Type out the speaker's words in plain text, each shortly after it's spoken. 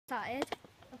Started.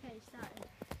 Okay, started.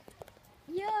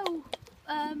 Yo,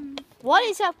 What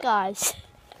is up, guys?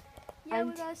 yeah,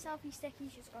 we got a selfie stick.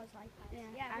 He's just got his iPad.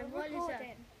 Yeah, and we're what is up?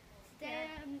 recording. Today,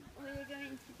 We're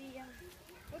going to be.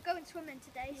 we're going swimming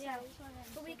today, Yeah, so swimming.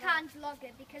 but we can't vlog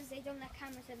it because they don't let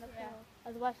cameras in the pool.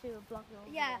 Otherwise, we will block it all.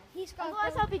 Yeah, he's got.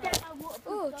 Otherwise, I'll be getting my waterproof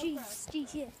Oh, GoPro.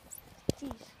 jeez, yeah,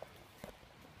 jeez.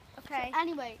 Okay.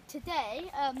 Anyway,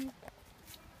 today,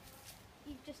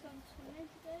 You've just gone swimming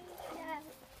today? Yeah.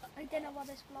 I don't know what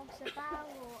this vlog's about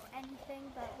or anything,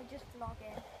 but we're just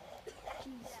vlogging.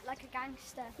 Jeez, like a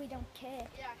gangster. We don't care.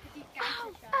 Yeah, because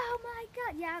he's Oh my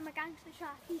god, yeah, I'm a gangster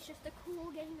shark. He's just a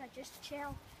cool gamer, just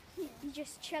chill. You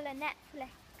just chill on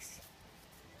Netflix.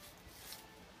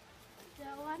 so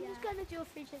I'm just gonna do a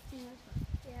 360 movement.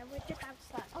 Yeah, we're just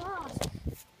outside. Oh,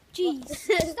 jeez.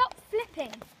 Stop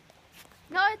flipping.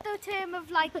 Not the term of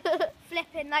like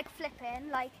flipping,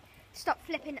 like stop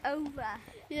flipping over.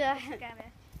 Yeah. Get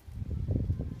it?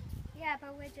 Yeah,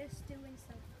 but we're just doing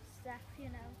some stuff, you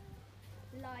know.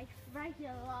 Life.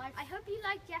 Regular life. I hope you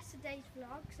liked yesterday's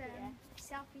vlogs,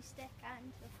 selfie stick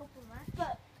and the football match.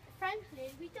 But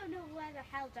frankly, we don't know where the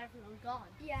hell's everyone gone.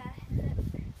 Yeah,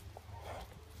 look.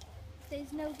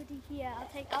 There's nobody here.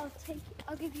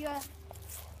 I'll give you a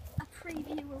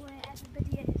preview of where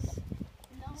everybody is.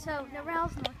 So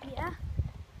Narelle's not here.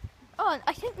 Oh,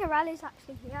 I think Narelle is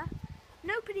actually here.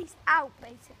 Nobody's out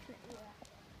basically.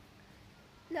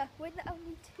 Look, we're the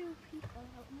only two people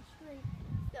out in the street.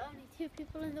 The only 2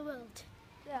 people in the world.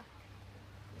 Yeah.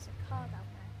 There's a car down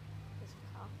there.